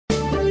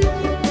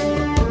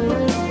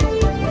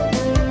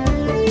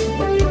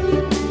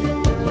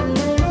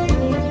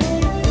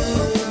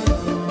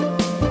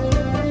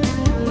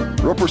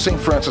Roper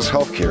St. Francis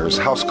Healthcare's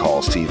House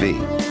Calls TV.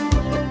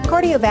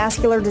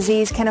 Cardiovascular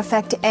disease can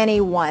affect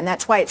anyone.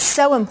 That's why it's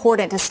so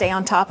important to stay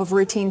on top of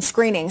routine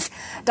screenings.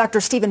 Dr.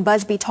 Stephen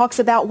Busby talks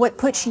about what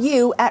puts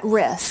you at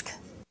risk.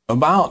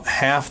 About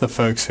half the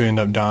folks who end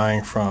up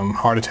dying from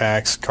heart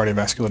attacks,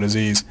 cardiovascular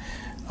disease,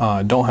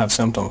 don't have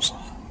symptoms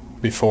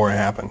before it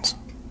happens.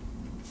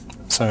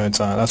 So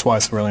that's why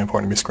it's really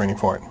important to be screening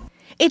for it.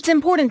 It's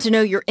important to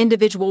know your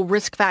individual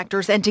risk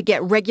factors and to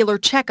get regular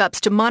checkups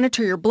to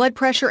monitor your blood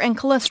pressure and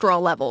cholesterol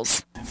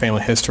levels.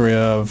 Family history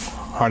of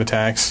heart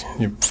attacks.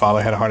 Your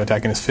father had a heart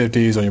attack in his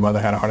 50s or your mother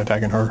had a heart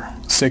attack in her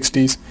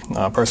 60s.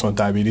 A person with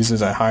diabetes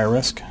is at higher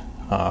risk.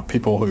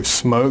 People who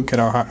smoke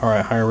are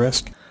at higher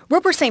risk.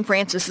 Roper St.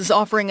 Francis is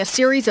offering a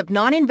series of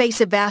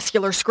non-invasive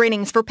vascular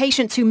screenings for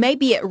patients who may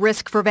be at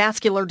risk for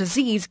vascular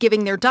disease,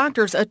 giving their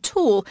doctors a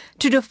tool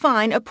to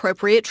define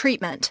appropriate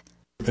treatment.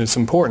 It's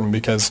important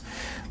because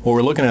what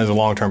we're looking at is the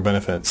long-term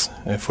benefits.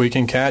 If we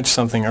can catch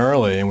something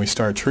early and we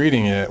start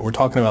treating it, we're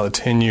talking about a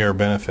 10-year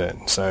benefit.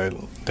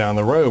 So down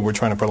the road, we're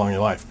trying to prolong your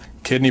life.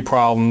 Kidney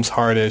problems,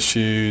 heart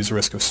issues,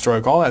 risk of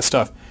stroke, all that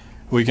stuff,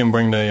 we can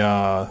bring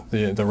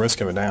the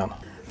risk of it down.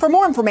 For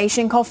more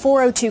information, call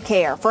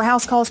 402-CARE. For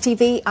House Calls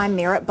TV, I'm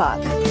Merritt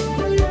Buck.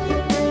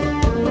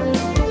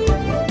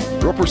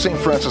 Roper St.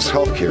 Francis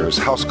Healthcare's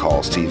House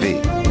Calls TV.